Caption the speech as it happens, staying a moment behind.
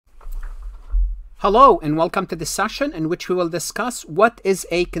Hello and welcome to this session in which we will discuss what is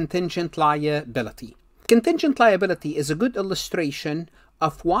a contingent liability. Contingent liability is a good illustration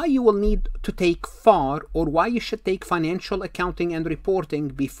of why you will need to take FAR, or why you should take financial accounting and reporting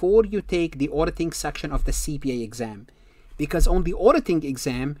before you take the auditing section of the CPA exam. Because on the auditing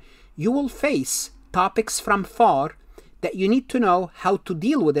exam, you will face topics from FAR that you need to know how to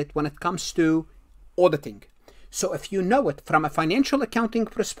deal with it when it comes to auditing. So if you know it from a financial accounting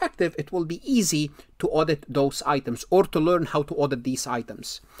perspective, it will be easy to audit those items or to learn how to audit these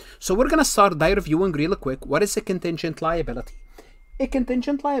items. So we're going to start by reviewing really quick what is a contingent liability. A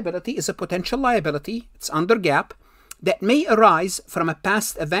contingent liability is a potential liability, it's under GAAP, that may arise from a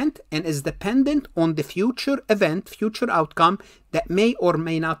past event and is dependent on the future event, future outcome that may or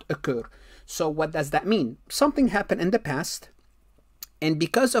may not occur. So what does that mean? Something happened in the past, and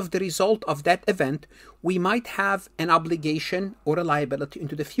because of the result of that event, we might have an obligation or a liability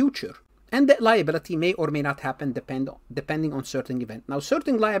into the future. And that liability may or may not happen depending on certain event. Now,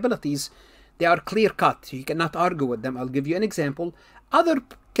 certain liabilities, they are clear-cut. You cannot argue with them. I'll give you an example. Other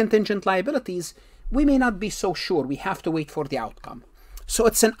contingent liabilities, we may not be so sure. We have to wait for the outcome. So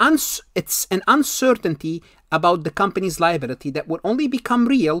it's an uncertainty about the company's liability that will only become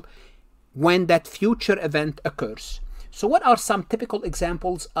real when that future event occurs. So what are some typical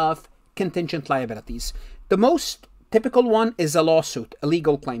examples of contingent liabilities? The most typical one is a lawsuit, a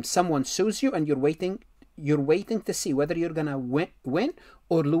legal claim. Someone sues you and you're waiting to see whether you're going to win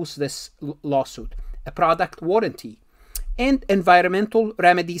or lose this lawsuit. A product warranty. And environmental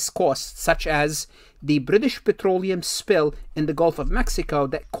remedies costs, such as the British Petroleum spill in the Gulf of Mexico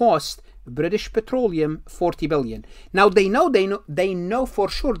that cost British Petroleum $40 billion. Now they know for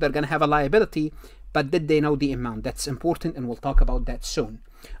sure they're going to have a liability, but did they know the amount? That's important, and we'll talk about that soon.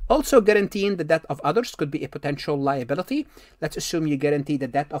 Also, guaranteeing the debt of others could be a potential liability. Let's assume you guarantee the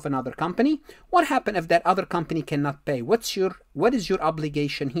debt of another company. What happens if that other company cannot pay? What is your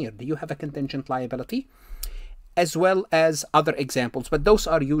obligation here? Do you have a contingent liability? As well as other examples, but those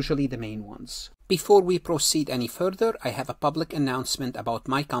are usually the main ones. Before we proceed any further, I have a public announcement about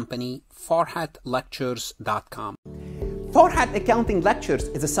my company, farhatlectures.com. Farhat Accounting Lectures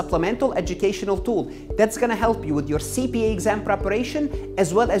is a supplemental educational tool that's going to help you with your CPA exam preparation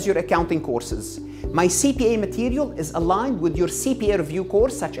as well as your accounting courses. My CPA material is aligned with your CPA review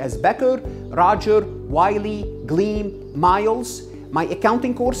course such as Becker, Roger, Wiley, Gleam, Miles. My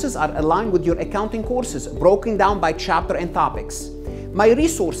accounting courses are aligned with your accounting courses, broken down by chapter and topics. My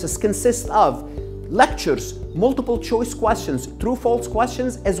resources consist of lectures, multiple choice questions, true-false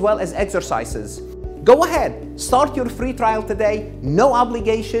questions, as well as exercises. Go ahead, start your free trial today, no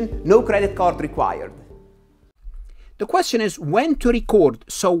obligation, no credit card required. The question is when to record,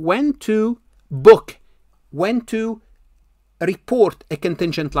 so when to book, when to report a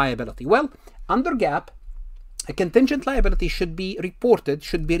contingent liability. Well, under GAAP, a contingent liability should be reported,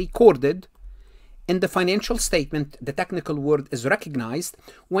 should be recorded in the financial statement. The technical word is recognized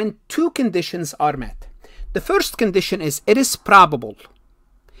when two conditions are met. The first condition is it is probable.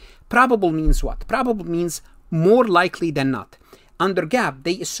 Probable means what? Probable means more likely than not. Under GAAP,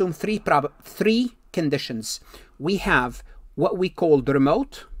 they assume three conditions. We have what we call the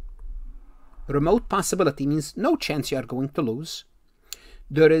remote. Remote possibility means no chance you are going to lose.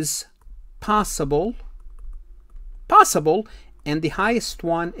 There is possible, and the highest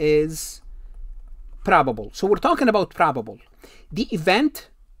one is probable. So we're talking about probable. The event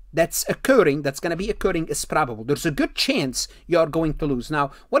that's occurring, that's going to be occurring, is probable. There's a good chance you are going to lose.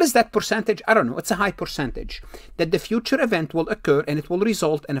 Now, what is that percentage? I don't know. It's a high percentage that the future event will occur and it will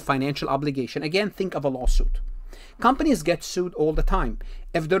result in a financial obligation. Again, think of a lawsuit. Companies get sued all the time.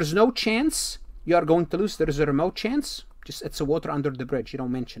 If there's no chance you are going to lose, there is a remote chance. Just it's a water under the bridge. You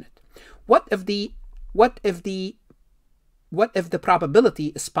don't mention it. What if the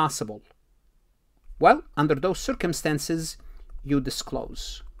probability is possible? Well, under those circumstances, you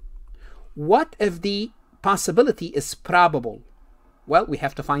disclose. What if the possibility is probable? Well, we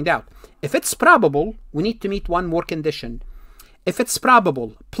have to find out. If it's probable, we need to meet one more condition. If it's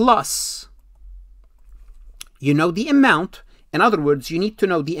probable plus, you know the amount. In other words, you need to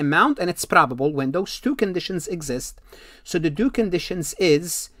know the amount and it's probable when those two conditions exist. So the two conditions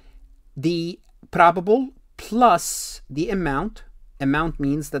is the probable plus the amount. Amount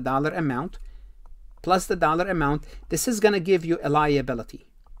means the dollar amount. Plus the dollar amount. This is going to give you a liability.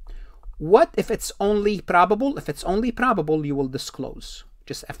 What if it's only probable? If it's only probable, you will disclose.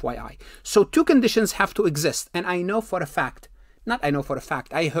 Just FYI. So two conditions have to exist. And I know for a fact,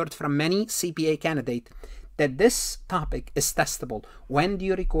 I heard from many CPA candidates that this topic is testable. When do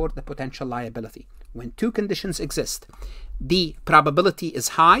you record the potential liability? When two conditions exist. the probability is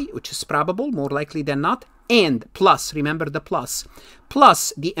high, which is probable, more likely than not, and plus, remember the plus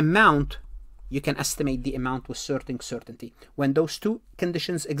the amount, you can estimate the amount with certain certainty. When those two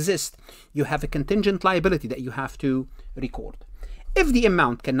conditions exist, you have a contingent liability that you have to record. If the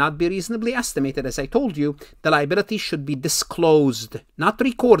amount cannot be reasonably estimated, as I told you, the liability should be disclosed, not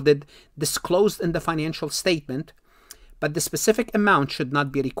recorded, disclosed in the financial statement, but the specific amount should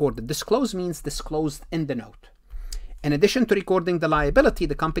not be recorded. Disclosed means disclosed in the note. In addition to recording the liability,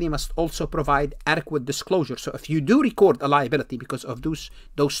 the company must also provide adequate disclosure. So if you do record a liability because of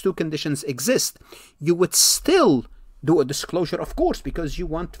those two conditions exist, you would still do a disclosure, of course, because you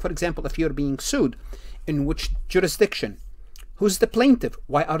want, for example, if you're being sued, in which jurisdiction, who's the plaintiff,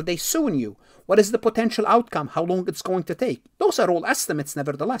 why are they suing you, what is the potential outcome, how long it's going to take. Those are all estimates,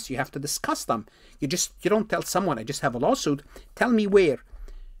 nevertheless. You have to discuss them. You don't tell someone, I just have a lawsuit. Tell me where,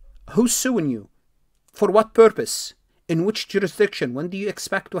 who's suing you, for what purpose, in which jurisdiction, when do you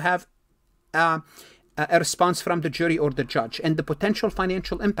expect to have a response from the jury or the judge, and the potential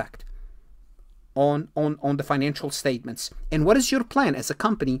financial impact on the financial statements. And what is your plan as a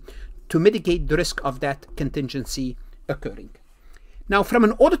company to mitigate the risk of that contingency occurring? Now, from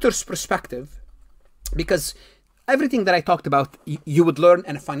an auditor's perspective, because everything that I talked about, you would learn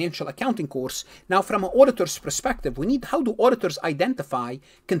in a financial accounting course. Now, from an auditor's perspective, how do auditors identify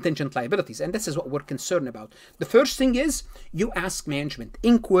contingent liabilities? And this is what we're concerned about. The first thing is you ask management,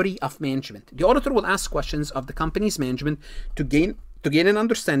 inquiry of management. The auditor will ask questions of the company's management to gain an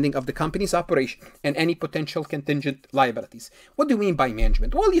understanding of the company's operation and any potential contingent liabilities. What do you mean by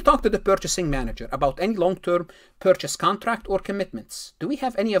management? Well, you talk to the purchasing manager about any long-term purchase contract or commitments. Do we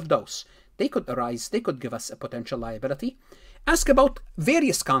have any of those? They could arise, they could give us a potential liability. Ask about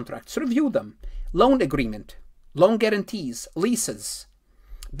various contracts, review them. Loan agreement, loan guarantees, leases,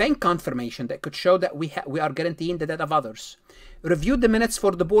 bank confirmation that could show that we are guaranteeing the debt of others. Review the minutes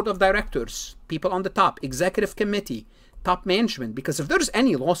for the board of directors, people on the top, executive committee, top management, because if there's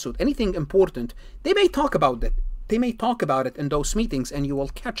any lawsuit, anything important, they may talk about it. They may talk about it in those meetings, and you will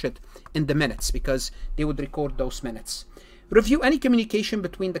catch it in the minutes because they would record those minutes. Review any communication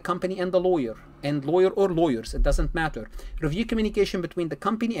between the company and the lawyer, or lawyers, it doesn't matter. Review communication between the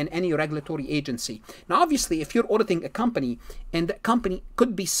company and any regulatory agency. Now, obviously, if you're auditing a company, and the company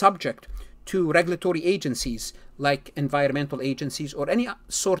could be subject to regulatory agencies like environmental agencies or any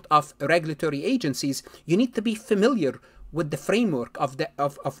sort of regulatory agencies, you need to be familiar with the framework of the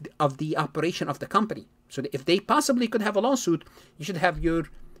operation of the company. So that if they possibly could have a lawsuit, you should have your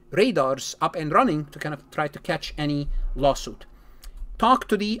radars up and running to kind of try to catch any lawsuit. Talk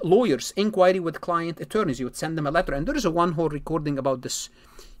to the lawyers, inquiry with client attorneys. You would send them a letter, and there is a one whole recording about this,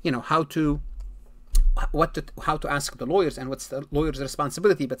 how to ask the lawyers and what's the lawyer's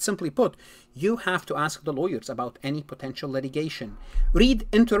responsibility. But simply put, you have to ask the lawyers about any potential litigation. Read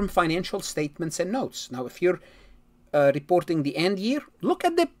interim financial statements and notes. Now, if you're reporting the end year, look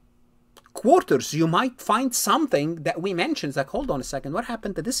at the quarters. You might find something that we mentioned. It's like, hold on a second, what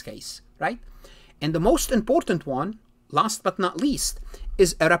happened to this case, right? And the most important one, last but not least,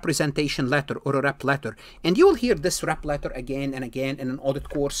 is a representation letter or a rep letter. And you will hear this rep letter again and again in an audit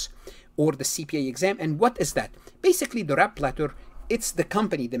course or the CPA exam. And what is that? Basically, the rep letter, it's the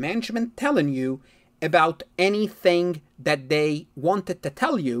company, the management telling you about anything that they wanted to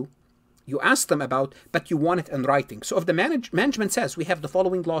tell you. You asked them about, but you want it in writing. So if the management says, we have the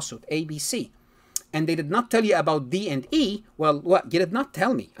following lawsuit, ABC, and they did not tell you about D and E, well, what? You did not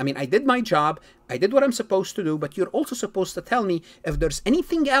tell me. I mean, I did my job. I did what I'm supposed to do, but you're also supposed to tell me if there's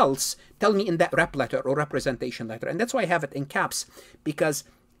anything else, tell me in that rep letter or representation letter. And that's why I have it in caps, because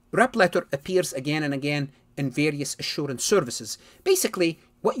rep letter appears again and again in various assurance services. Basically,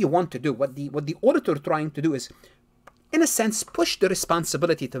 what you want to do, what the auditor trying to do is, in a sense, push the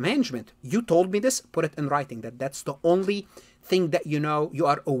responsibility to management. You told me this, put it in writing. That's the only thing that you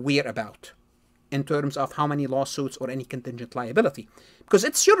are aware about in terms of how many lawsuits or any contingent liability. Because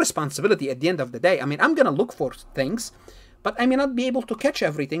it's your responsibility at the end of the day. I mean, I'm going to look for things, but I may not be able to catch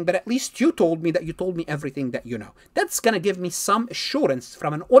everything, but at least you told me everything that you know. That's going to give me some assurance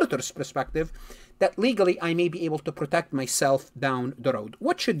from an auditor's perspective that legally I may be able to protect myself down the road.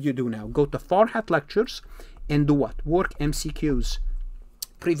 What should you do now? Go to Farhat Lectures and do what? Work MCQs,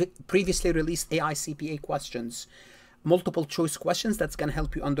 previously released AI CPA questions, multiple choice questions that's going to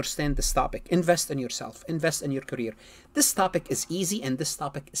help you understand this topic. Invest in yourself, invest in your career. This topic is easy and this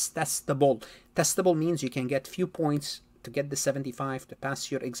topic is testable. Testable means you can get few points to get the 75 to pass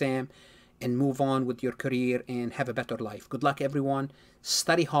your exam and move on with your career and have a better life. Good luck, everyone.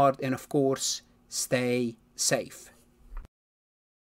 Study hard and, of course, stay safe.